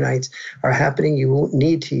family dinner nights are happening, you won't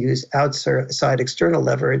need to use outside external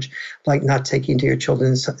leverage, like not taking your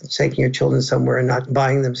children somewhere and not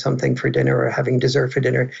buying them something for dinner or having dessert for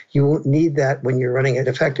dinner. You won't need that when you're running it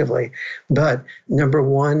effectively. But number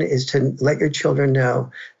one is to let your children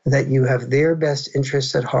know that you have their best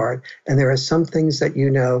interests at heart. And there are some things that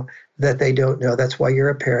you know that they don't know. That's why you're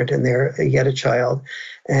a parent and they're yet a child.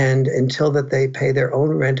 And until that they pay their own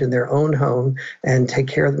rent in their own home and take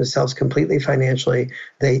care of themselves completely financially,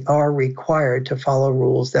 they are required to follow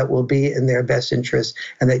rules that will be in their best interest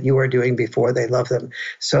and that you are doing before they love them.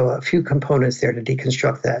 So a few components there to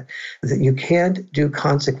deconstruct that. That you can't do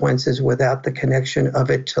consequences without the connection of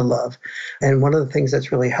it to love. And one of the things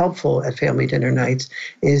that's really helpful at family dinner nights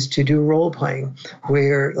is to do role playing,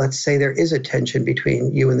 where let's say there is a tension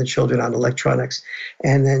between you and the children on electronics,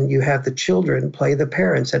 and then you have the children play the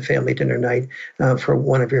parents at family dinner night for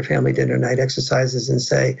one of your family dinner night exercises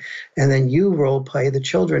and then you role play the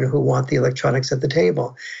children who want the electronics at the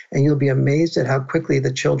table. And you'll be amazed at how quickly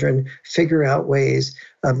the children figure out ways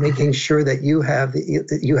of making sure that you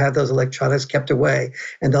have those electronics kept away,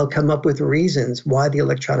 and they'll come up with reasons why the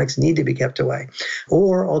electronics need to be kept away.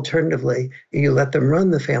 Or alternatively, you let them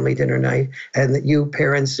run the family dinner night, and that you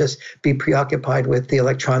parents just be preoccupied with the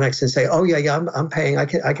electronics and say, "Oh yeah, I'm paying. I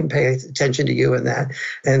can pay attention to you and that,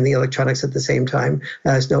 and the electronics at the same time.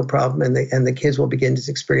 It's no problem." And the kids will begin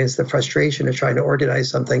to experience the frustration of trying to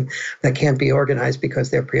organize something that can't be organized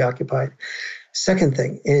because they're preoccupied. Second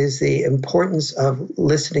thing is the importance of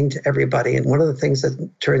listening to everybody. And one of the things that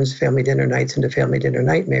turns family dinner nights into family dinner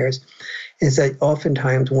nightmares is that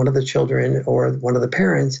oftentimes one of the children or one of the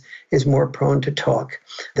parents is more prone to talk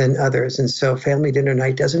than others. And so family dinner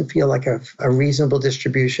night doesn't feel like a reasonable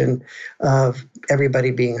distribution of everybody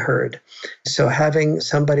being heard. So having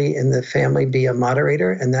somebody in the family be a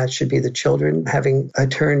moderator, and that should be the children having a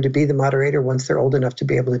turn to be the moderator once they're old enough to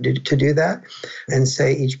be able to do that, and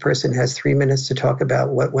say each person has 3 minutes to talk about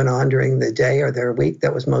what went on during the day or their week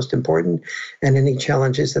that was most important and any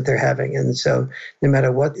challenges that they're having. And so no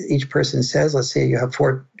matter what each person says, let's say you have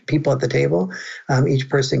 4 people at the table, each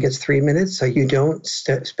person gets 3 minutes. So you don't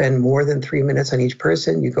spend more than 3 minutes on each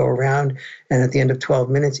person. You go around, and at the end of 12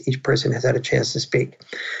 minutes, each person has had a chance to speak.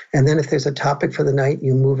 And then if there's a topic for the night,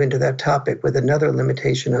 you move into that topic with another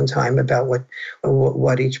limitation on time about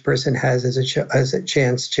what each person has as a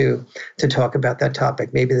chance to talk about that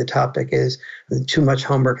topic. Maybe the topic is too much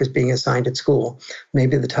homework is being assigned at school.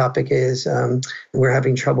 Maybe the topic is we're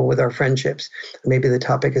having trouble with our friendships. Maybe the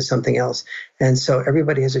topic is something else. And so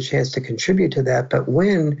everybody has a chance to contribute to that. But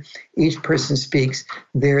when each person speaks,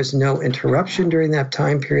 there's no interruption during that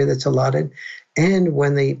time period that's allotted. And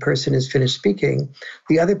when the person is finished speaking,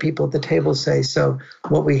 the other people at the table say, "So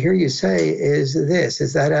what we hear you say is this.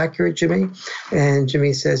 Is that accurate, Jimmy?" And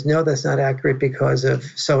Jimmy says, "No, that's not accurate because of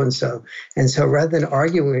so-and-so." And so rather than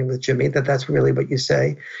arguing with Jimmy that that's really what you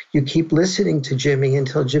say, you keep listening to Jimmy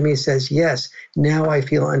until Jimmy says, "Yes, now I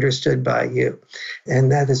feel understood by you."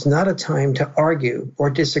 And that is not a time to argue or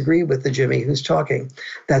disagree with the Jimmy who's talking.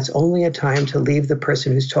 That's only a time to leave the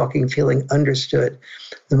person who's talking feeling understood.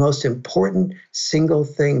 The most important single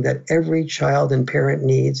thing that every child and parent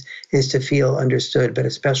needs is to feel understood, but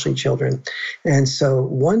especially children. And so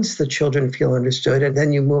once the children feel understood, and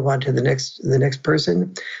then you move on to the next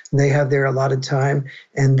person, they have their allotted time,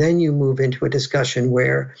 and then you move into a discussion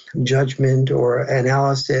where judgment or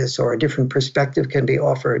analysis or a different perspective can be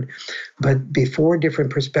offered. But before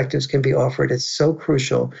different perspectives can be offered, it's so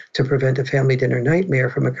crucial to prevent a family dinner nightmare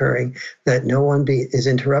from occurring that no one is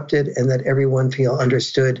interrupted and that everyone feel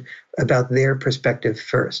understood about their perspective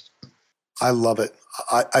first. I love it.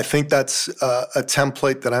 I think that's a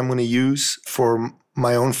template that I'm going to use for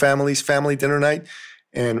my own family's family dinner night.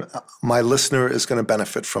 and my listener is going to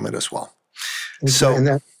benefit from it as well. So,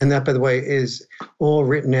 and that, by the way, is all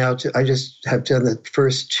written out. I just have done the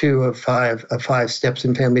first 2 of 5 steps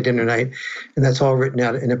in Family Dinner Night, and that's all written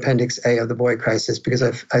out in Appendix A of the Boy Crisis, because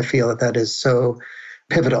I feel that is so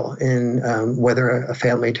pivotal in whether a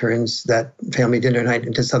family turns that family dinner night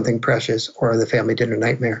into something precious or the family dinner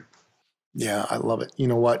nightmare. Yeah, I love it. You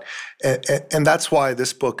know what? And that's why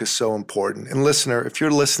this book is so important. And listener, if you're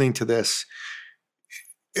listening to this,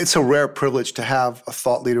 it's a rare privilege to have a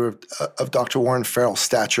thought leader of Dr. Warren Farrell's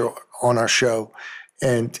stature on our show.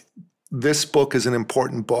 And this book is an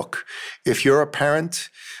important book. If you're a parent,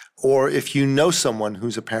 or if you know someone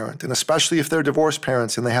who's a parent, and especially if they're divorced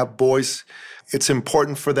parents and they have boys, it's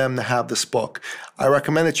important for them to have this book. I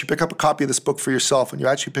recommend that you pick up a copy of this book for yourself, and you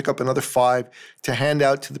actually pick up another 5 to hand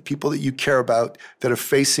out to the people that you care about that are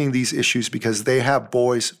facing these issues because they have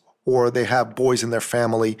boys, or they have boys in their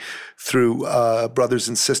family through brothers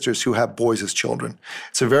and sisters who have boys as children.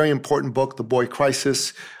 It's a very important book, The Boy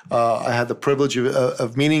Crisis. I had the privilege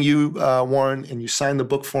of meeting you, Warren, and you signed the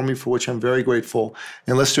book for me, for which I'm very grateful.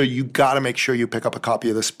 And listener, you got to make sure you pick up a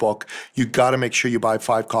copy of this book. You got to make sure you buy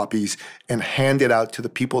 5 copies and hand it out to the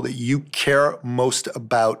people that you care most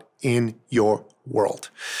about in your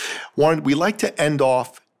world. Warren, we like to end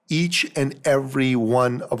off each and every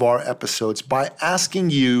one of our episodes by asking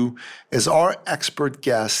you, as our expert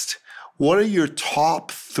guest, what are your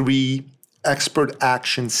top 3 expert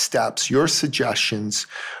action steps, your suggestions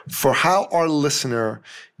for how our listener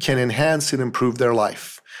can enhance and improve their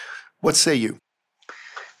life? What say you?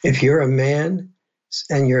 If you're a man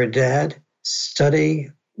and you're a dad, study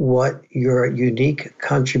what your unique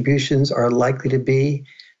contributions are likely to be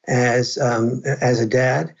as a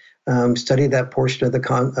dad. Study that portion of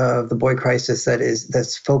the Boy Crisis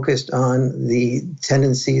that's focused on the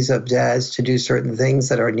tendencies of dads to do certain things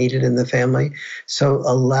that are needed in the family. So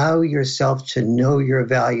allow yourself to know your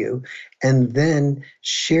value, and then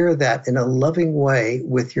share that in a loving way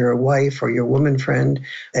with your wife or your woman friend,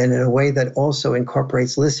 and in a way that also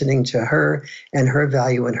incorporates listening to her and her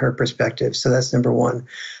value and her perspective. So that's number 1.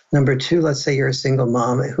 Number 2, let's say you're a single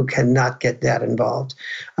mom who cannot get dad involved.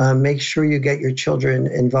 Make sure you get your children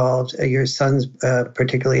involved, your sons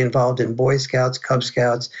particularly involved in Boy Scouts, Cub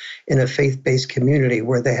Scouts, in a faith-based community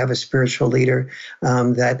where they have a spiritual leader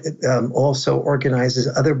that also organizes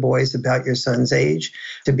other boys about your son's age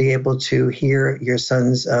to be able to hear your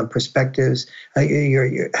son's perspectives,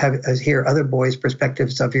 hear other boys'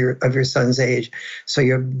 perspectives of your son's age, so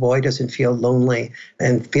your boy doesn't feel lonely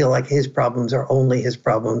and feel like his problems are only his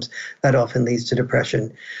problems. That often leads to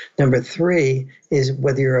depression. Number 3 is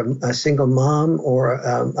whether you're a single mom or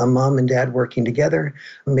a mom and dad working together,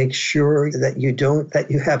 make sure that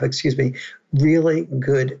you have really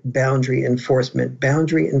good boundary enforcement.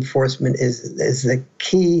 Boundary enforcement is the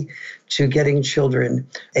key to getting children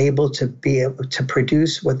able to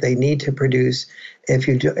produce what they need to produce.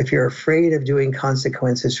 If you're afraid of doing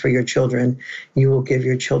consequences for your children, you will give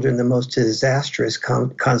your children the most disastrous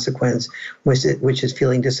consequence, which is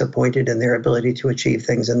feeling disappointed in their ability to achieve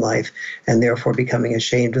things in life, and therefore becoming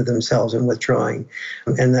ashamed of themselves and withdrawing.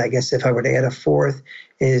 And I guess if I were to add a 4th,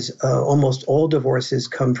 is almost all divorces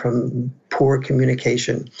come from poor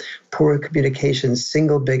communication. Poor communication's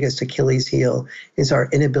single biggest Achilles heel is our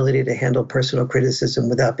inability to handle personal criticism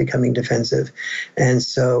without becoming defensive. And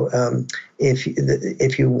so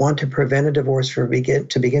if you want to prevent a divorce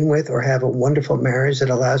to begin with, or have a wonderful marriage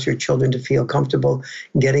that allows your children to feel comfortable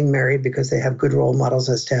getting married because they have good role models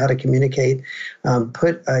as to how to communicate,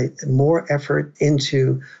 put more effort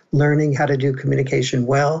into learning how to do communication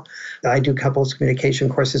well. I do couples communication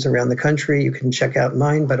courses around the country. You can check out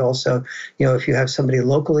mine, but also, if you have somebody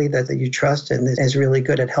locally that you trust and is really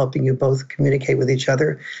good at helping you both communicate with each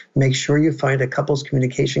other, make sure you find a couples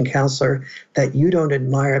communication counselor that you don't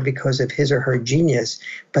admire because of his or her genius,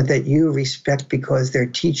 but that you respect because they're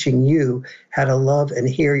teaching you how to love and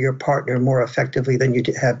hear your partner more effectively than you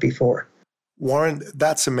have before. Warren,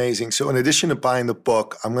 that's amazing. So in addition to buying the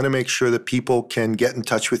book, I'm going to make sure that people can get in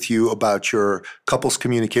touch with you about your couples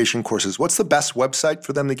communication courses. What's the best website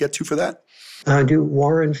for them to get to for that? Do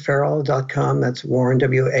warrenfarrell.com. That's Warren,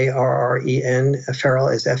 W-A-R-R-E-N. Farrell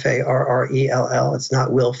is F-A-R-R-E-L-L. It's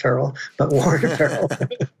not Will Ferrell, but Warren Farrell.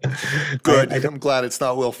 Good. I'm glad it's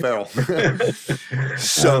not Will Ferrell.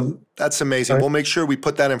 So that's amazing. We'll make sure we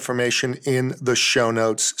put that information in the show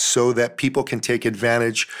notes so that people can take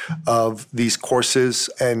advantage of these courses.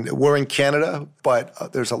 And we're in Canada,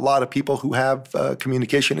 but there's a lot of people who have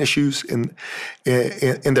communication issues in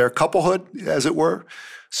their couplehood, as it were.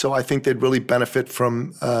 So I think they'd really benefit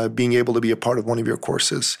from being able to be a part of one of your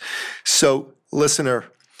courses. So listener,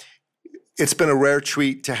 It's been a rare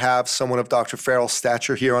treat to have someone of Dr. Farrell's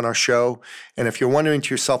stature here on our show. And if you're wondering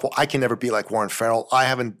to yourself, well, I can never be like Warren Farrell. I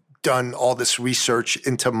haven't done all this research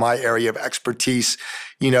into my area of expertise.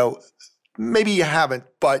 Maybe you haven't,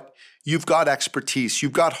 but you've got expertise.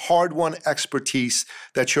 You've got hard-won expertise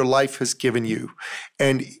that your life has given you.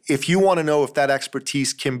 And if you want to know if that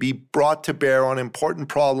expertise can be brought to bear on important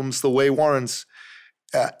problems the way Warren's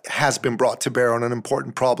has been brought to bear on an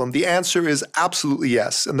important problem, the answer is absolutely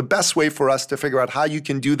yes. And the best way for us to figure out how you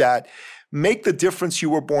can do that, make the difference you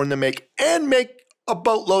were born to make, and make a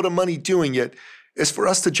boatload of money doing it, is for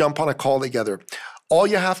us to jump on a call together. All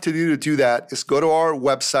you have to do that is go to our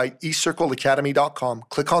website, eCircleacademy.com,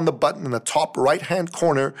 click on the button in the top right-hand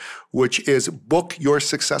corner, which is Book Your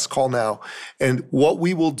Success Call Now. And what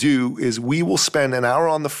we will do is we will spend an hour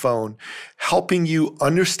on the phone helping you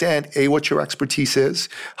understand, A, what your expertise is,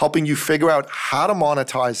 helping you figure out how to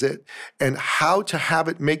monetize it, and how to have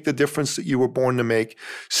it make the difference that you were born to make,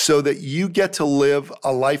 so that you get to live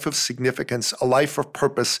a life of significance, a life of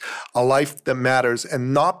purpose, a life that matters,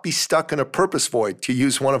 and not be stuck in a purpose void, to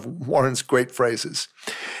use one of Warren's great phrases.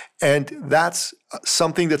 And that's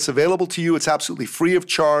something that's available to you. It's absolutely free of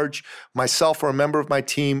charge. Myself or a member of my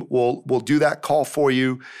team will do that call for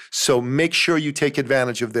you. So make sure you take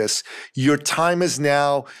advantage of this. Your time is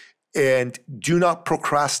now, and do not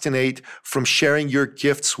procrastinate from sharing your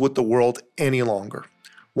gifts with the world any longer.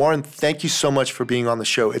 Warren, thank you so much for being on the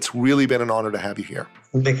show. It's really been an honor to have you here.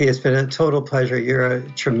 Nikki, it's been a total pleasure. You're a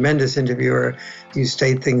tremendous interviewer. You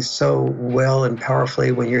state things so well and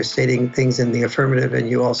powerfully when you're stating things in the affirmative, and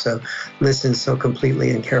you also listen so completely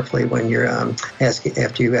and carefully when you're asking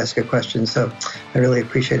after you ask a question. So I really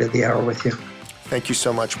appreciated the hour with you. Thank you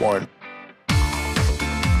so much, Warren.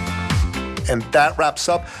 And that wraps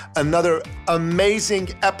up another amazing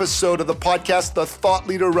episode of the podcast, The Thought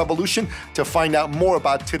Leader Revolution. To find out more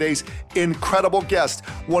about today's incredible guest,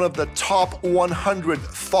 one of the top 100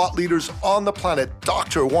 thought leaders on the planet,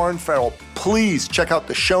 Dr. Warren Farrell, please check out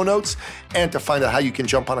the show notes. And to find out how you can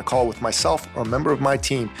jump on a call with myself or a member of my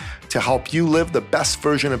team to help you live the best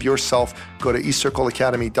version of yourself, go to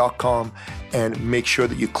eCircleacademy.com and make sure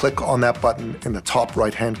that you click on that button in the top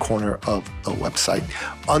right-hand corner of the website.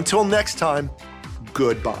 Until next time,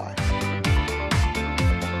 goodbye.